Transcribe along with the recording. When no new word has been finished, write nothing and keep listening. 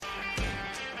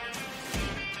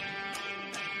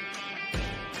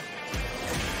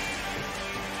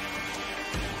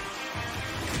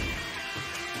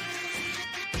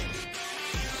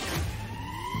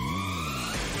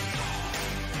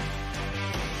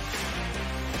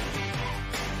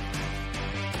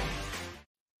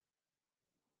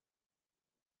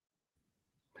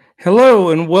Hello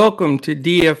and welcome to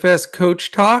DFS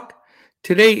Coach Talk.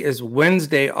 Today is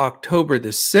Wednesday, October the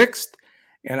 6th,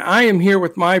 and I am here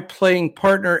with my playing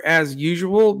partner as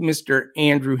usual, Mr.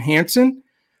 Andrew Hansen.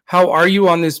 How are you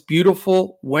on this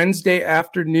beautiful Wednesday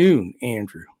afternoon,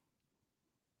 Andrew?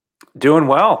 Doing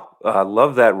well.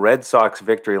 Love that Red Sox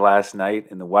victory last night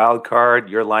in the wild card.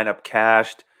 Your lineup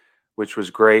cashed, which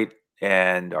was great.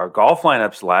 And our golf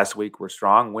lineups last week were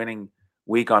strong, winning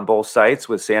week on both sites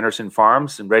with Sanderson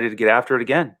Farms and ready to get after it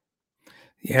again.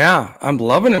 Yeah, I'm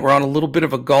loving it. We're on a little bit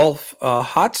of a golf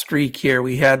hot streak here.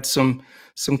 We had some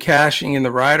cashing in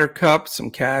the Ryder Cup,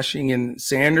 some cashing in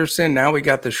Sanderson. Now we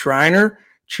got the Shriner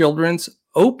Children's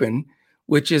Open,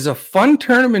 which is a fun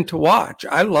tournament to watch.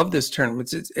 I love this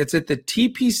tournament. It's at the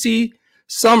TPC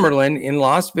Summerlin in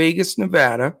Las Vegas,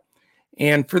 Nevada.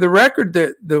 And for the record,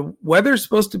 the weather's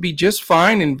supposed to be just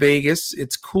fine in Vegas.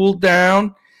 It's cooled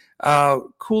down.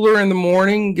 Cooler in the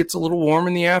morning, gets a little warm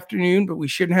in the afternoon, but we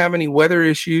shouldn't have any weather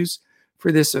issues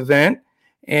for this event.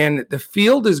 And the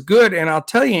field is good. And I'll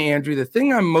tell you, Andrew, the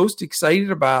thing I'm most excited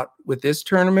about with this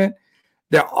tournament,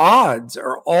 the odds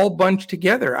are all bunched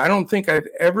together. I don't think I've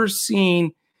ever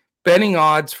seen betting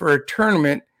odds for a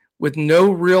tournament with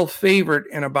no real favorite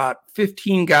and about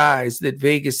 15 guys that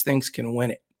Vegas thinks can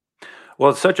win it. Well,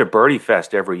 it's such a birdie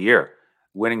fest every year.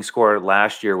 Winning score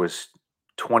last year was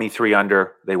 23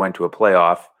 under. They went to a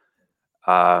playoff.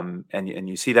 And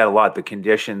you see that a lot. The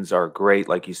conditions are great.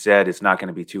 Like you said, it's not going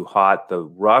to be too hot. The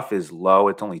rough is low.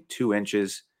 It's only 2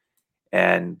 inches.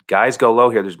 And guys go low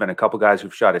here. There's been a couple guys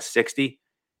who've shot a 60.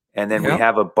 And then we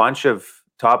have a bunch of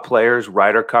top players,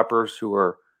 Ryder Cuppers, who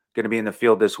are going to be in the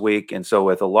field this week. And so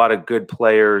with a lot of good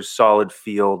players, solid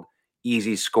field,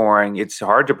 easy scoring, it's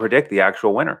hard to predict the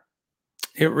actual winner.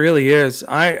 It really is.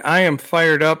 I am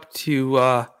fired up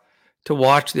to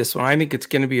watch this one. I think it's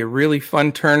going to be a really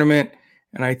fun tournament.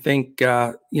 And I think,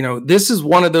 this is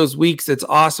one of those weeks that's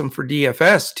awesome for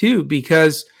DFS too,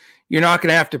 because you're not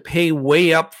going to have to pay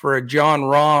way up for a John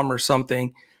Rahm or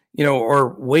something,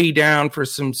 or way down for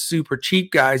some super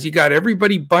cheap guys. You got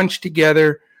everybody bunched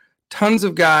together. Tons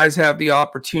of guys have the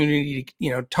opportunity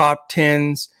to, top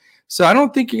tens. So I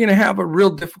don't think you're going to have a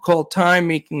real difficult time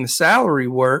making the salary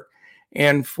work.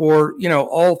 And for,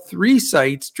 all 3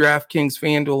 sites, DraftKings,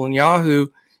 FanDuel, and Yahoo,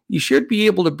 you should be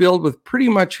able to build with pretty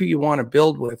much who you want to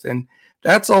build with. And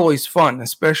that's always fun,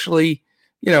 especially,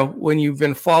 when you've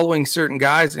been following certain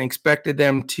guys and expected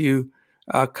them to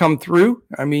come through.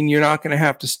 I mean, you're not going to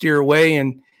have to steer away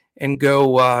and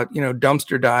go,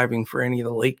 dumpster diving for any of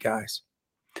the late guys.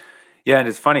 Yeah, and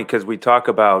it's funny because we talk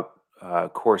about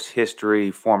course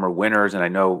history, former winners, and I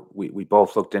know we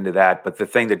both looked into that. But the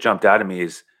thing that jumped out at me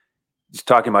is just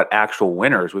talking about actual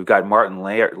winners. We've got Martin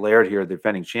Laird here, the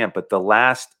defending champ, but the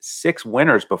last 6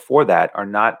 winners before that are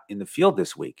not in the field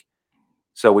this week.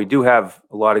 So we do have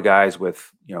a lot of guys with,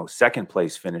 second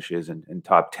place finishes and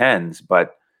top tens,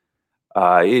 but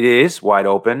it is wide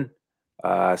open.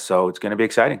 So it's going to be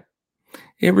exciting.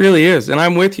 It really is. And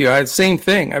I'm with you. Same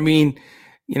thing. I mean,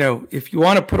 if you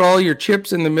want to put all your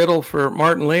chips in the middle for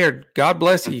Martin Laird, God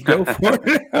bless you. Go for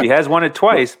it. He has won it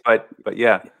twice, but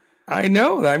yeah. I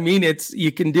know. I mean,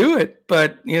 you can do it,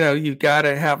 but you've got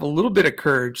to have a little bit of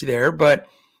courage there. But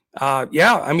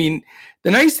I mean,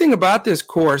 the nice thing about this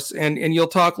course, and you'll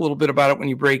talk a little bit about it when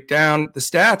you break down the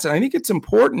stats, and I think it's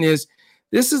important, is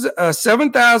this is a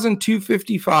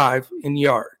 7,255 in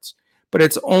yards, but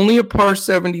it's only a par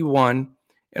 71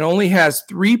 and only has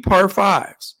 3 par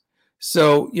 5s.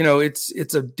 So,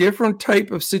 it's a different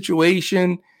type of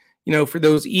situation, for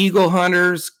those eagle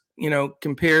hunters,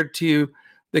 compared to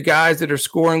the guys that are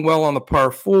scoring well on the par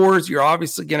 4s. You're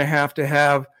obviously going to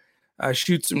have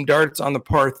shoot some darts on the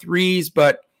par 3s,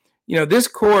 but this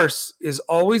course is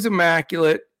always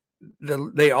immaculate.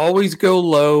 They always go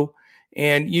low,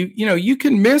 and you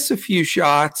can miss a few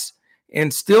shots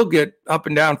and still get up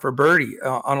and down for birdie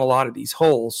on a lot of these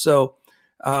holes. So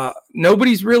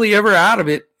nobody's really ever out of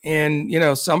it, and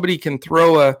somebody can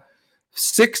throw a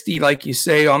 60, like you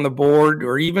say, on the board,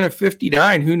 or even a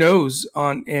 59, who knows,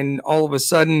 and all of a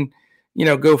sudden,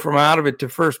 go from out of it to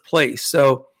first place.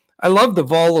 So I love the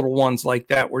volatile ones like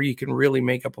that, where you can really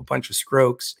make up a bunch of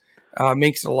strokes.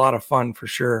 Makes it a lot of fun for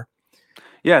sure.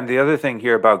 Yeah, and the other thing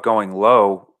here about going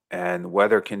low and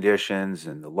weather conditions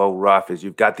and the low rough is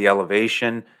you've got the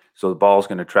elevation, so the ball's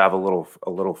going to travel a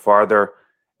little farther,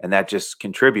 and that just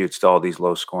contributes to all these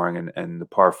low scoring and the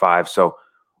par 5. So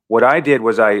what I did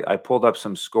was I pulled up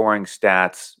some scoring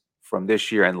stats from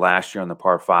this year and last year on the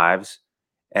par 5s.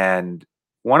 And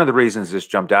one of the reasons this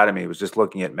jumped out at me was just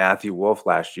looking at Matthew Wolff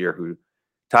last year, who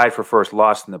tied for first,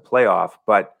 lost in the playoff.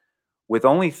 But with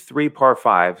only 3 par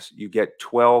 5s, you get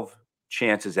 12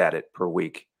 chances at it per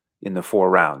week in the 4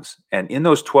 rounds. And in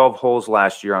those 12 holes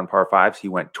last year on par 5s, he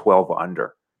went 12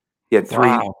 under. He had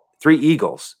three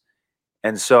eagles.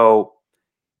 And so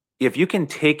if you can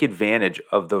take advantage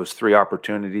of those 3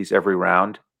 opportunities every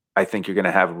round, I think you're going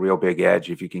to have a real big edge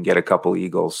if you can get a couple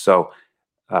eagles. So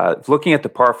looking at the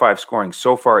par 5 scoring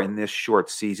so far in this short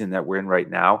season that we're in right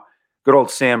now, good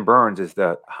old Sam Burns is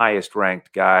the highest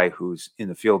ranked guy who's in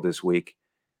the field this week.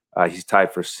 He's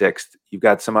tied for 6th. You've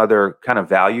got some other kind of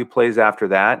value plays after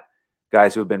that,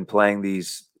 guys who have been playing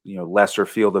these lesser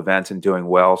field events and doing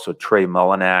well. So Trey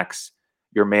Mullinax,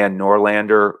 your man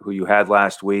Norlander, who you had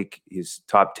last week, he's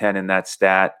top 10 in that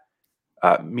stat.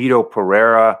 Mito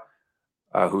Pereira,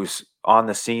 who's on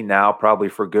the scene now, probably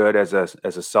for good as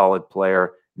a solid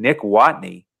player. Nick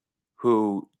Watney,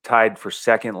 who tied for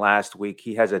 2nd last week.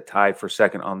 He has a tie for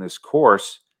 2nd on this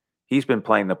course. He's been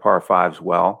playing the par 5s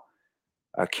well.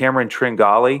 Cameron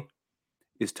Tringali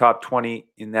is top 20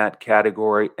 in that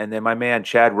category. And then my man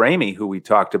Chad Ramey, who we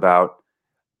talked about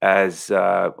as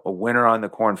a winner on the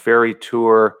Korn Ferry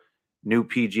Tour, new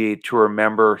PGA Tour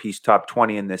member. He's top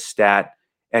 20 in this stat.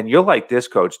 And you'll like this,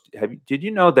 Coach. Did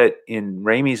you know that in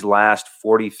Ramey's last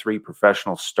 43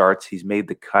 professional starts, he's made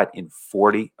the cut in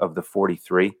 40 of the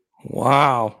 43?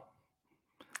 Wow.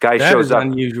 Guy that shows is up.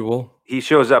 Unusual. He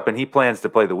shows up and he plans to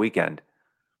play the weekend.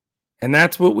 And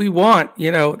that's what we want.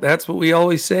 That's what we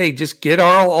always say. Just get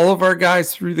all of our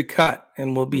guys through the cut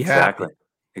and we'll be happy.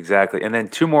 Exactly. And then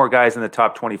 2 more guys in the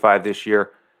top 25 this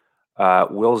year,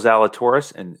 Will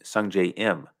Zalatoris and Sungjae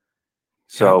Im.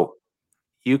 So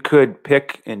you could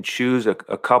pick and choose a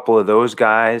couple of those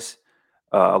guys.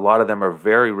 A lot of them are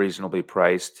very reasonably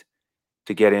priced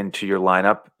to get into your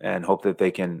lineup and hope that they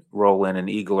can roll in an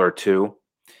eagle or 2.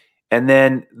 And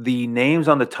then the names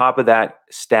on the top of that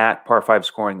stat, par 5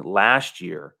 scoring last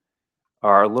year,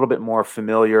 are a little bit more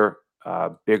familiar,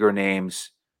 bigger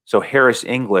names. So Harris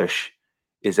English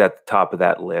is at the top of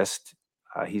that list.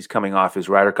 He's coming off his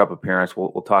Ryder Cup appearance.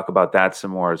 We'll talk about that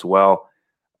some more as well.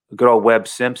 Good old Webb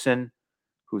Simpson,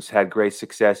 who's had great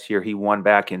success here. He won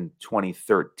back in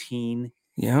 2013.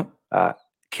 Yeah.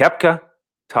 Koepka,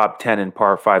 top 10 in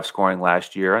par 5 scoring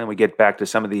last year. And we get back to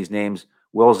some of these names.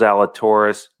 Will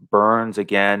Zalatoris, Burns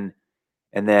again.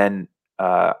 And then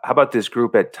how about this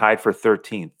group at tied for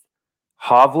 13th?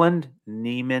 Hovland,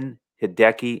 Neiman,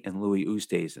 Hideki, and Louis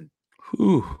Oosthuizen.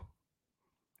 Ooh.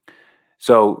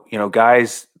 So,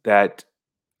 guys that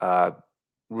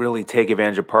really take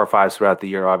advantage of par 5s throughout the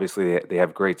year. Obviously, they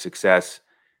have great success.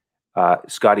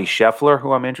 Scotty Scheffler,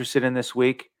 who I'm interested in this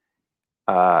week.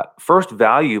 First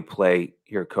value play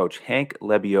here, Coach, Hank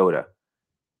Lebioda.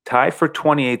 Tied for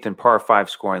 28th in par 5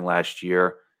 scoring last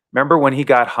year. Remember when he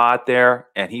got hot there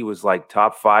and he was like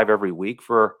top 5 every week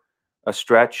for a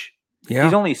stretch? Yeah.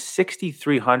 He's only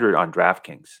 6,300 on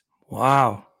DraftKings.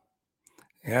 Wow.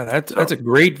 Yeah, that's a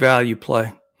great value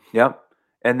play. Yep.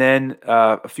 And then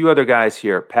a few other guys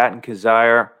here. Patton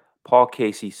Kizzire, Paul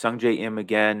Casey, Sungjae Im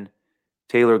again,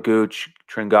 Taylor Gooch,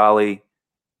 Tringali,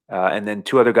 and then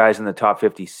 2 other guys in the top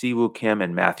 50, Siwoo Kim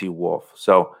and Matthew Wolff.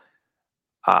 So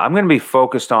I'm going to be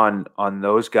focused on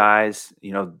those guys.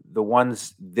 The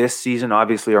ones this season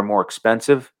obviously are more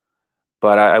expensive,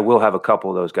 but I will have a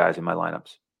couple of those guys in my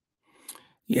lineups.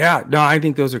 Yeah, no, I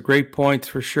think those are great points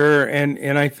for sure.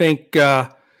 And I think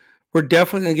we're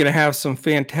definitely going to have some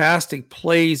fantastic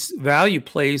value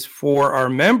plays for our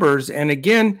members. And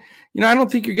again, I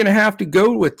don't think you're going to have to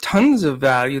go with tons of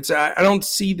value. I don't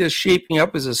see this shaping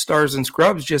up as a stars and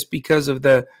scrubs just because of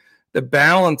the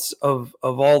balance of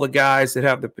all the guys that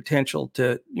have the potential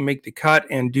to make the cut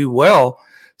and do well.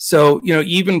 So,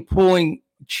 even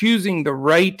choosing the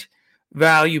right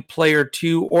value player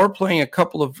 2 or playing a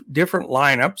couple of different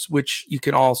lineups, which you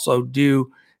can also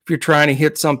do if you're trying to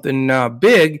hit something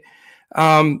big,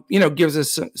 gives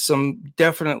us some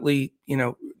definitely,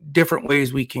 different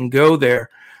ways we can go there.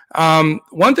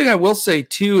 One thing I will say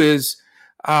too is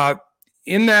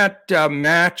in that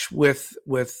match with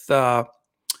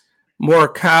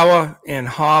Morikawa and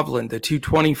Hovland, the 2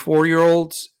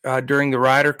 24-year-olds during the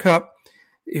Ryder Cup.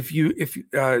 If you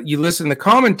listen to the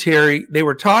commentary, they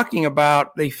were talking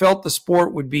about they felt the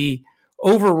sport would be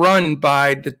overrun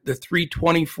by the 3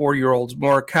 24-year-olds,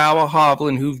 Morikawa,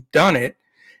 Hovland, who've done it,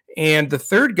 and the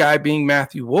third guy being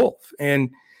Matthew Wolff.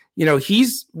 And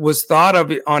he's was thought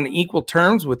of on equal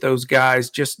terms with those guys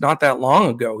just not that long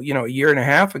ago, a year and a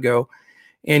half ago,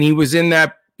 and he was in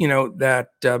that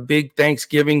big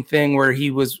Thanksgiving thing where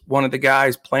he was one of the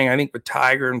guys playing, I think, with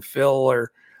Tiger and Phil,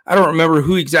 or I don't remember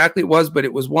who exactly it was, but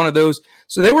it was one of those.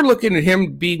 So they were looking at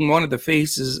him being one of the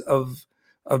faces of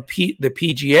the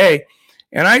PGA.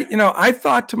 And I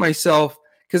thought to myself,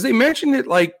 because they mentioned it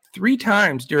like 3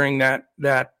 times during that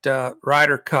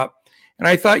Ryder Cup. And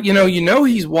I thought,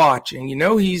 he's watching,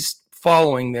 he's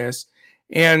following this.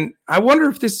 And I wonder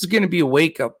if this is going to be a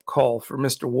wake-up call for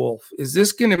Mr. Wolff. Is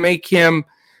this going to make him,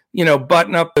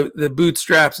 button up the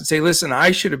bootstraps and say, listen,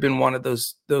 I should have been one of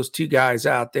those 2 guys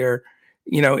out there,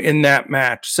 in that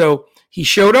match. So he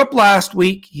showed up last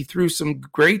week. He threw some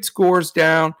great scores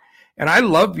down. And I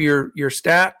love your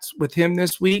stats with him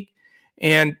this week.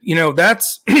 And,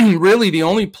 that's really the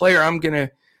only player I'm going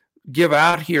to give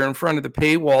out here in front of the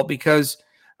paywall, because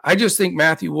I just think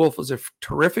Matthew Wolff is a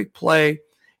terrific play.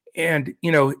 And,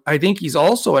 I think he's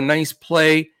also a nice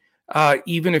play,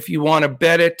 even if you want to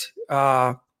bet it,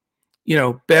 bet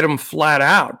him flat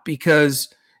out,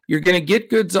 because you're going to get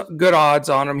good odds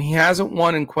on him. He hasn't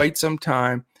won in quite some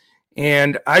time.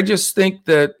 And I just think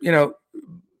that,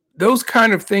 those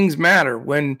kind of things matter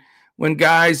when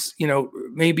guys,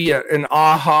 maybe an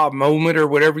aha moment or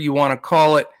whatever you want to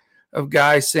call it, of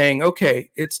guys saying, okay,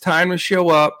 it's time to show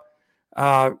up.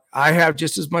 I have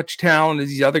just as much talent as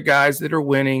these other guys that are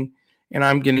winning, and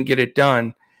I'm going to get it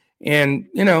done. And,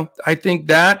 I think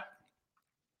that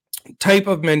type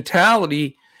of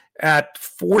mentality at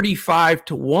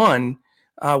 45-1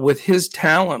 with his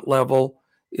talent level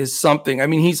is something. I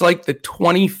mean, he's like the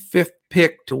 25th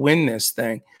pick to win this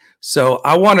thing. So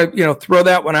I want to, throw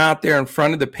that one out there in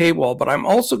front of the paywall. But I'm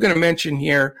also going to mention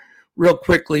here real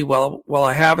quickly, while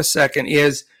I have a second,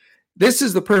 is this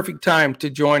is the perfect time to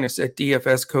join us at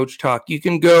DFS Coach Talk. You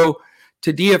can go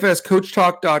to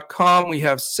dfscoachtalk.com. We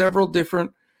have several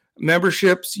different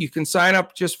memberships. You can sign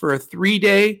up just for a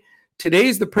 3-day.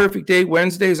 Today's the perfect day.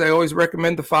 Wednesdays, I always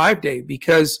recommend the 5-day,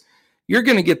 because you're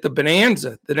going to get the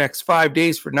bonanza the next 5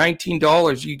 days for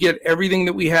 $19. You get everything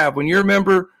that we have. When you're a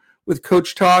member with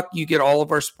Coach Talk, you get all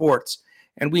of our sports.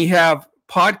 And we have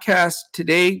podcasts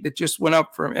today that just went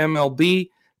up from MLB.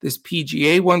 This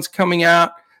PGA one's coming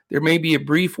out. There may be a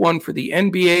brief one for the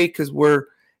NBA, because we're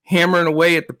hammering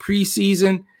away at the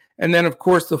preseason. And then, of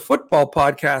course, the football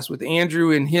podcast with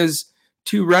Andrew and his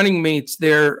 2 running mates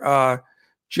there,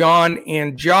 John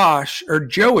and Josh, or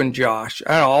Joe and Josh.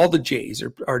 I don't know, all the J's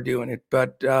are doing it.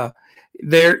 But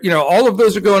they're, all of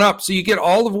those are going up. So you get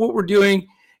all of what we're doing.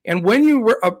 And when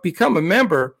you become a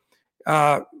member,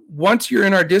 once you're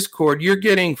in our Discord, you're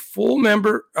getting full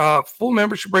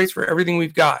membership rates for everything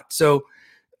we've got. So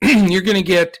you're going to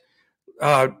get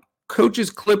coach's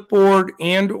clipboard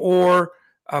and or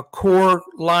core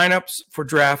lineups for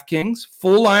DraftKings,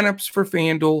 full lineups for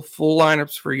FanDuel, full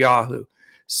lineups for Yahoo.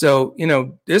 So,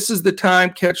 this is the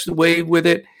time. Catch the wave with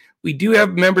it. We do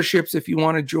have memberships if you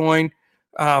want to join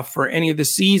for any of the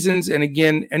seasons. And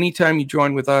again, anytime you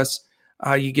join with us,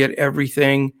 you get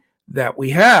everything that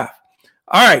we have.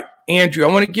 All right, Andrew, I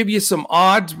want to give you some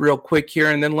odds real quick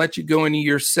here and then let you go into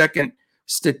your second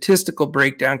statistical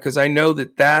breakdown, because I know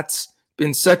that that's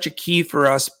been such a key for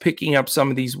us picking up some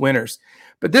of these winners.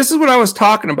 But this is what I was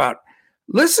talking about.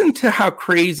 Listen to how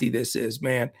crazy this is,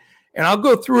 man. And I'll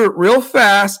go through it real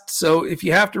fast. So if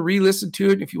you have to re-listen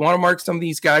to it, if you want to mark some of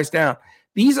these guys down,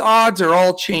 these odds are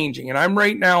all changing. And I'm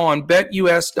right now on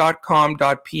betus.com.pa.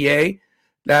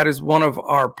 That is one of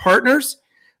our partners.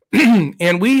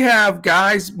 And we have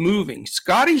guys moving.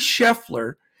 Scotty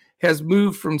Scheffler has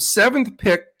moved from 7th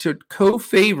pick to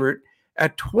co-favorite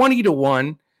at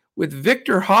 20-1, with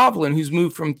Victor Hovland, who's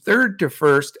moved from 3rd to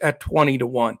 1st at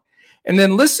 20-1. And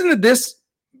then listen to this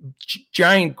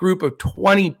giant group of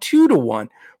 22-1.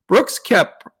 Brooks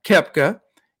Koepka,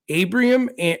 Abraham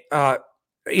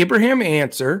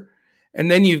Answer,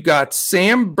 and then you've got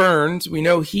Sam Burns. We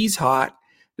know he's hot.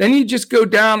 Then you just go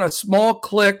down a small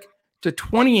click to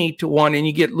 28-1, and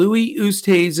you get Louis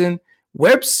Oosthuizen,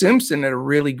 Webb Simpson at a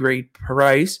really great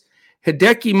price,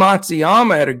 Hideki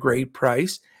Matsuyama at a great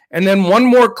price, and then one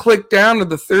more click down to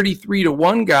the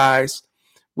 33-1 guys,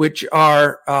 which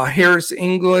are Harris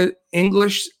English,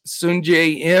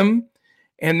 Sungjae Im,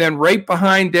 and then right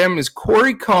behind them is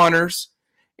Corey Connors,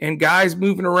 and guys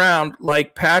moving around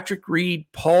like Patrick Reed,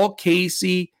 Paul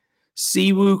Casey,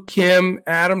 Siwoo Kim,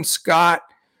 Adam Scott,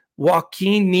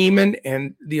 Joaquin Niemann,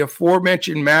 and the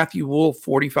aforementioned Matthew Wolff,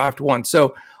 45-1.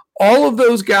 So all of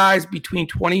those guys between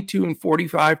 22 and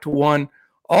 45-1,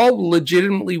 all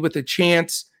legitimately with a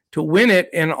chance to win it,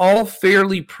 and all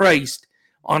fairly priced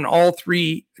on all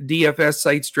 3 DFS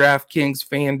sites: DraftKings,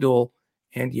 FanDuel,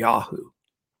 and Yahoo.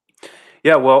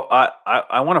 Yeah, well,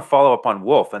 I want to follow up on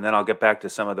Wolff, and then I'll get back to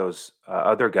some of those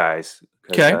other guys.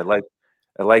 Okay.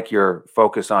 I like your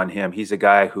focus on him. He's a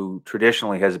guy who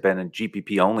traditionally has been in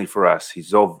GPP only for us. He's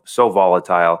so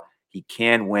volatile. He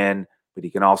can win, but he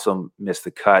can also miss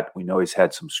the cut. We know he's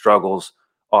had some struggles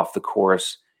off the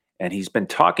course. And he's been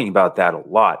talking about that a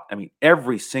lot. I mean,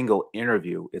 every single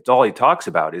interview, it's all he talks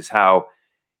about is how,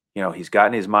 he's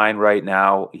gotten his mind right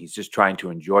now. He's just trying to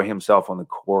enjoy himself on the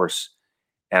course.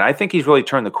 And I think he's really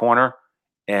turned the corner.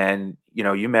 And,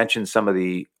 you mentioned some of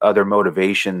the other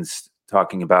motivations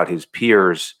talking about his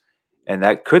peers, and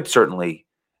that could certainly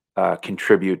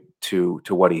contribute to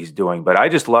what he's doing. But I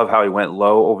just love how he went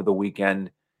low over the weekend,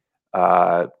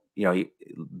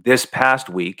 this past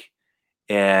week,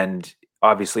 and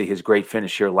obviously his great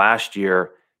finish here last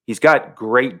year. He's got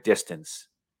great distance,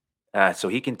 so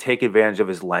he can take advantage of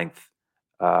his length,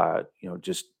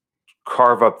 just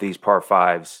carve up these par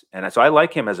fives. And so I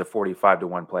like him as a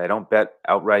 45-1 play. I don't bet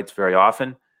outrights very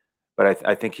often, but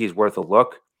I think he's worth a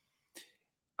look.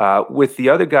 With the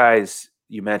other guys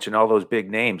you mentioned, all those big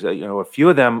names, a few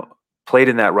of them played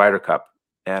in that Ryder Cup.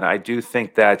 And I do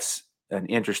think that's an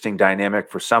interesting dynamic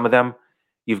for some of them.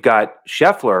 You've got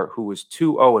Scheffler, who was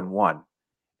 2-0-1.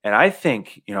 And I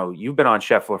think, you've been on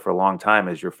Scheffler for a long time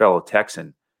as your fellow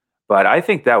Texan, but I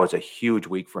think that was a huge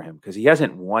week for him because he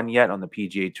hasn't won yet on the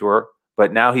PGA Tour,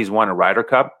 but now he's won a Ryder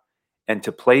Cup. And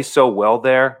to play so well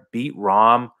there, beat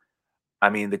Rahm, I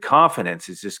mean, the confidence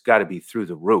has just got to be through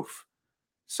the roof.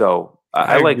 So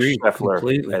I like Scheffler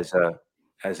completely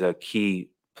as a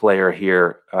key player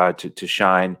here to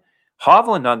shine.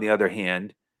 Hovland, on the other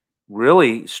hand,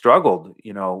 really struggled,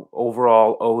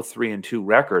 overall 0-3-2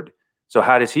 record. So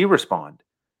how does he respond?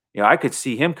 I could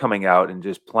see him coming out and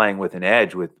just playing with an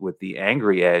edge, with the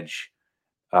angry edge,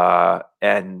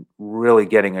 and really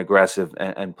getting aggressive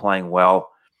and playing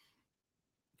well.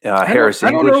 Harris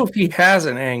English, I don't know if he has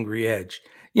an angry edge.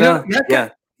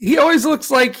 He always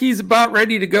looks like he's about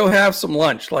ready to go have some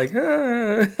lunch. Like,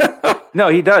 no,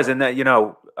 he does. And that,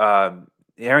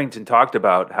 Harrington talked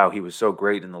about how he was so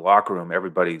great in the locker room.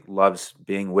 Everybody loves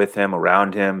being with him,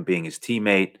 around him, being his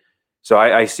teammate. So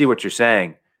I see what you're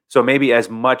saying. So maybe as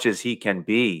much as he can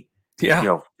be,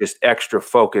 just extra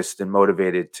focused and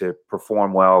motivated to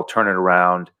perform well, turn it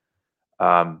around.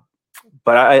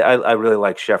 But I really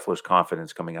like Scheffler's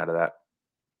confidence coming out of that.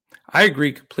 I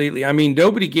agree completely. I mean,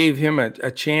 nobody gave him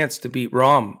a chance to beat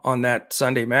Rahm on that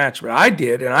Sunday match, but I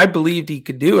did, and I believed he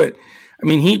could do it. I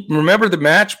mean, remember the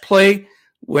match play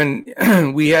when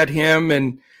we had him,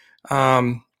 and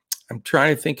I'm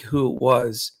trying to think who it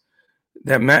was.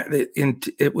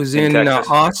 It was in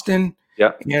Austin.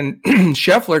 Yeah, and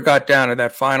Scheffler got down to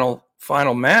that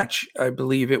final match. I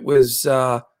believe it was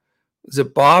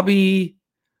it Bobby?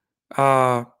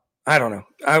 I don't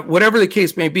know, whatever the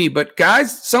case may be, but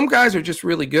some guys are just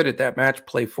really good at that match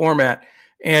play format.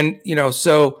 And,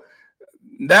 so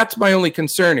that's my only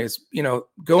concern is,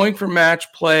 going for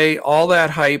match play, all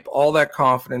that hype, all that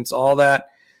confidence, all that.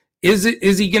 Is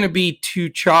he going to be too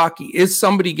chalky? Is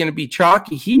somebody going to be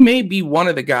chalky? He may be one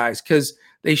of the guys because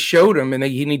they showed him and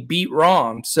he beat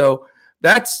Rahm. So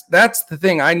that's the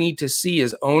thing I need to see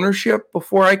is ownership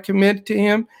before I commit to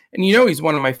him. And, he's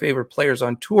one of my favorite players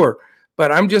on tour.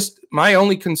 But my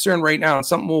only concern right now, and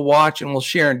something we'll watch and we'll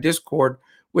share in Discord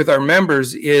with our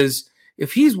members, is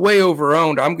if he's way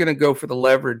overowned, I'm going to go for the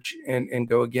leverage and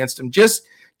go against him. Just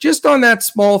on that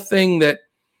small thing that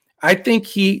I think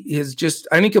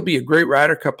I think he'll be a great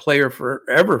Ryder Cup player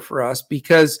forever for us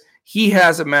because he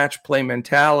has a match play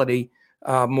mentality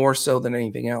more so than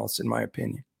anything else, in my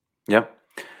opinion. Yep.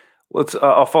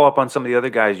 I'll follow up on some of the other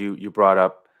guys you brought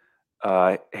up.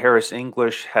 Harris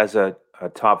English has a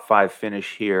top 5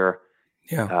 finish here.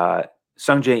 Yeah.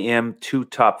 Sungjae Im, 2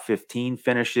 top 15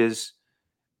 finishes.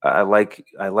 I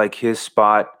like his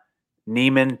spot.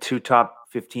 Neiman, 2 top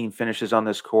 15 finishes on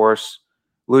this course.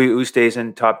 Louis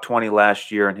Oosthuizen, top 20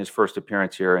 last year in his first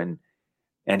appearance here,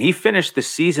 and he finished the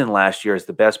season last year as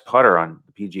the best putter on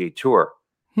the PGA Tour.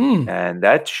 And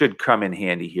that should come in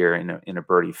handy here in a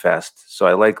birdie fest. So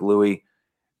I like Louis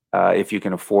if you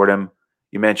can afford him.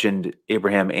 You mentioned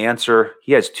Abraham Answer.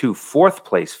 He has 2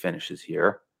 fourth-place finishes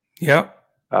here. Yep.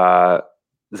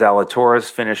 Zalatoris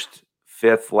finished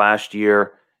 5th last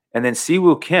year. And then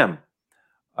Siwoo Kim,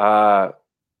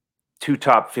 2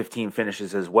 top 15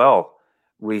 finishes as well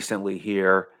recently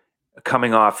here,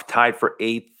 coming off tied for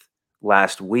 8th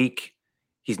last week.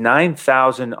 He's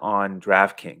 9,000 on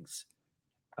DraftKings.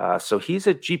 So he's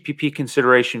a GPP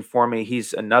consideration for me.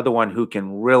 He's another one who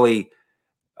can really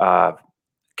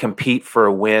compete for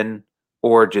a win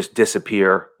or just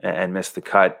disappear and miss the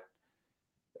cut.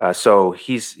 So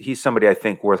he's somebody I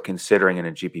think worth considering in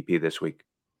a GPP this week.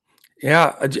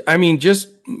 Yeah, I mean, just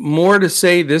more to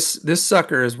say, this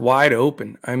sucker is wide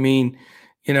open. I mean,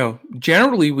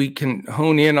 generally we can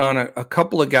hone in on a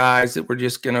couple of guys that we're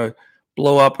just going to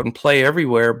blow up and play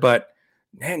everywhere. But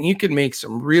man, you can make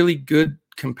some really good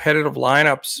competitive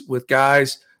lineups with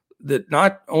guys that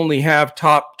not only have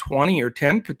top 20 or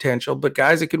 10 potential, but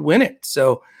guys that could win it.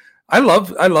 So I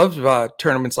love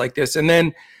tournaments like this. And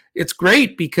then it's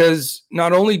great because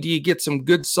not only do you get some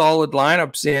good solid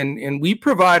lineups in, and we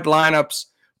provide lineups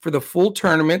for the full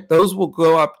tournament. Those will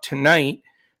go up tonight.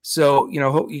 So,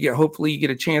 hopefully you get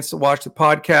a chance to watch the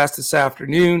podcast this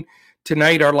afternoon.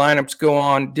 Tonight, our lineups go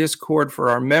on Discord for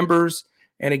our members.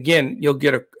 And again, you'll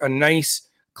get a nice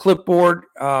clipboard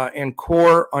and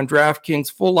core on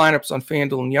DraftKings, full lineups on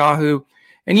FanDuel and Yahoo.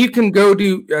 And you can go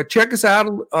to check us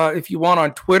out if you want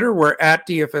on Twitter. We're at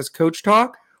DFS Coach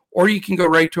Talk, or you can go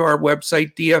right to our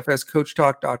website,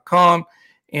 dfscoachtalk.com,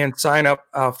 and sign up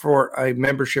for a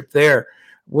membership there.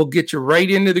 We'll get you right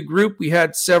into the group. We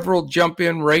had several jump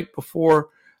in right before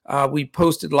we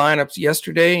posted lineups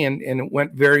yesterday, and it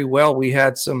went very well. We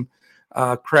had some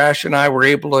Crash and I were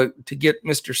able to get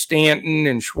Mr. Stanton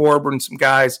and Schwarber and some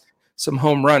guys some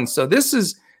home runs. So this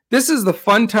is the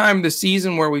fun time of the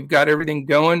season where we've got everything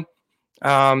going.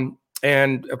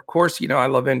 And of course, I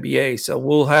love NBA, so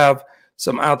we'll have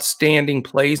some outstanding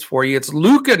plays for you. It's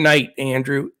Luka night,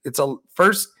 Andrew. It's a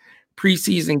first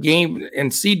preseason game,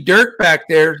 and see Dirk back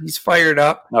there. He's fired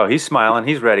up. Oh, he's smiling.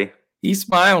 He's ready. He's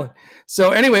smiling.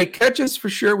 So anyway, catch us for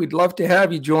sure. We'd love to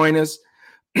have you join us.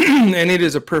 And it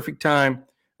is a perfect time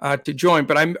to join.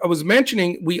 But I was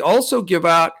mentioning we also give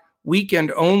out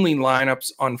weekend-only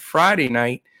lineups on Friday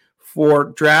night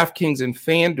for DraftKings and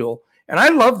FanDuel. And I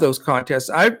love those contests.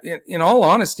 In all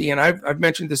honesty, and I've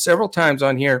mentioned this several times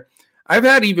on here, I've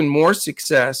had even more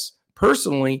success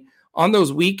personally on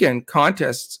those weekend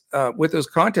contests, with those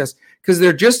contests, because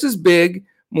they're just as big.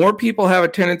 More people have a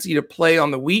tendency to play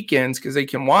on the weekends because they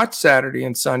can watch Saturday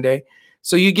and Sunday.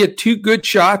 So you get two good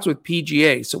shots with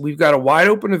PGA. So we've got a wide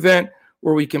open event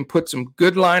where we can put some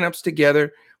good lineups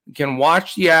together. We can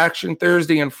watch the action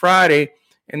Thursday and Friday,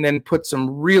 and then put some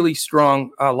really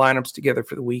strong lineups together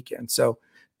for the weekend. So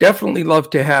definitely love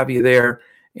to have you there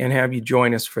and have you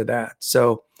join us for that.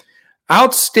 So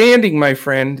outstanding, my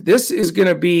friend. This is going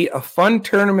to be a fun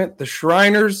tournament, the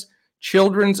Shriners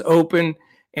Children's Open.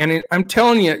 And I'm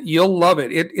telling you, you'll love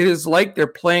it. It is like they're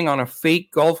playing on a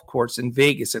fake golf course in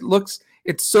Vegas.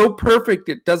 It's so perfect,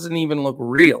 it doesn't even look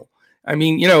real. I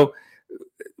mean,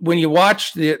 when you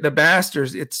watch the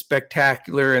Masters, it's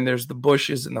spectacular, and there's the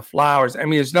bushes and the flowers. I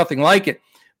mean, there's nothing like it.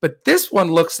 But this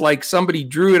one looks like somebody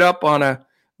drew it up on a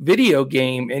video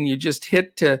game, and you just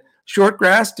hit to short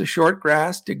grass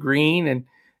to green, and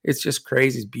it's just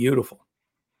crazy. It's beautiful.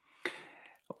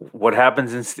 What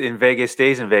happens in Vegas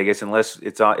stays in Vegas unless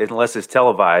it's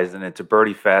televised, and it's a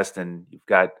birdie fest, and you've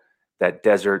got that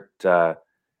desert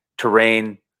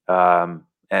terrain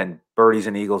and birdies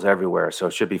and eagles everywhere. So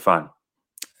it should be fun.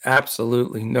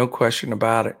 Absolutely. No question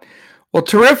about it. Well,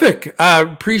 terrific.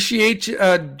 Appreciate you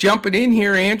jumping in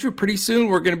here, Andrew. Pretty soon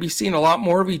we're going to be seeing a lot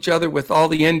more of each other with all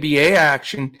the NBA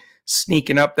action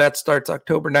sneaking up. That starts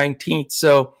October 19th.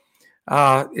 So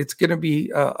it's going to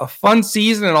be a fun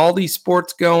season, and all these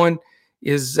sports going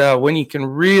is when you can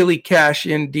really cash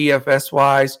in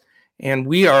DFS-wise, and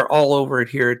we are all over it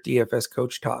here at DFS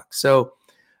Coach Talk. So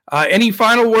any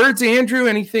final words, Andrew?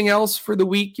 Anything else for the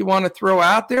week you want to throw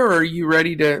out there, or are you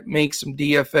ready to make some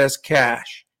DFS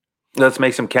cash? Let's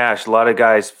make some cash. A lot of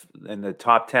guys in the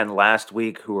top 10 last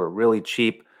week who are really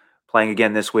cheap playing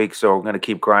again this week, so we're going to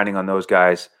keep grinding on those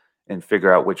guys and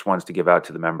figure out which ones to give out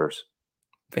to the members.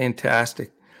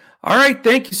 Fantastic. All right.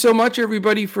 Thank you so much,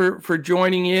 everybody, for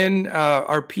joining in.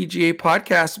 Our PGA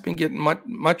podcast has been getting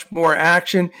much more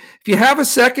action. If you have a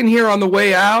second here on the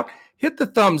way out, hit the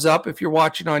thumbs up if you're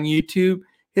watching on YouTube.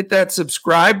 Hit that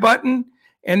subscribe button,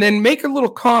 and then make a little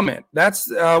comment. That's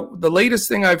the latest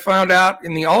thing I found out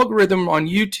in the algorithm on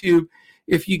YouTube.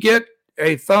 If you get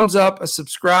a thumbs up, a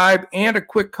subscribe, and a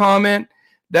quick comment,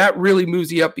 that really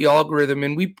moves you up the algorithm.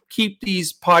 And we keep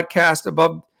these podcasts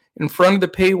above in front of the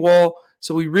paywall,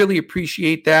 so we really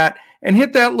appreciate that. And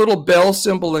hit that little bell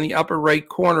symbol in the upper right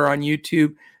corner on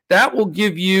YouTube. That will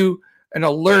give you an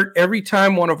alert every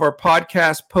time one of our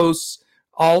podcast posts,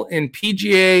 all in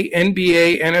PGA,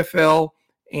 NBA, NFL,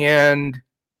 and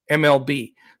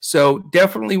MLB. So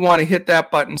definitely want to hit that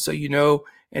button so you know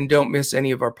and don't miss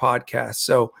any of our podcasts.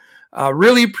 So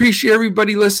really appreciate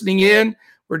everybody listening in.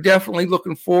 We're definitely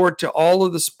looking forward to all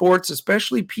of the sports,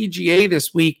 especially PGA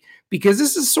this week, because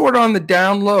this is sort of on the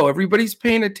down low. Everybody's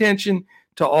paying attention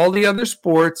to all the other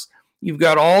sports. You've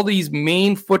got all these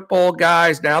main football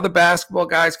guys, now the basketball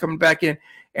guys coming back in,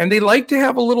 and they like to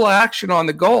have a little action on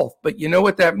the golf. But you know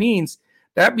what that means?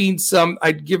 That means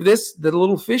I'd give this, the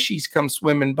little fishies come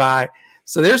swimming by.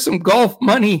 So there's some golf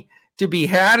money to be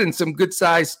had and some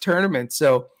good-sized tournaments.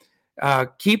 So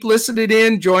keep listening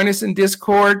in. Join us in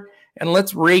Discord. and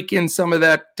let's rake in some of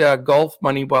that golf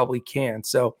money while we can.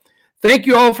 So thank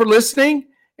you all for listening,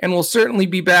 and we'll certainly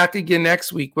be back again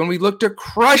next week when we look to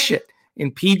crush it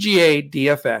in PGA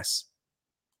DFS.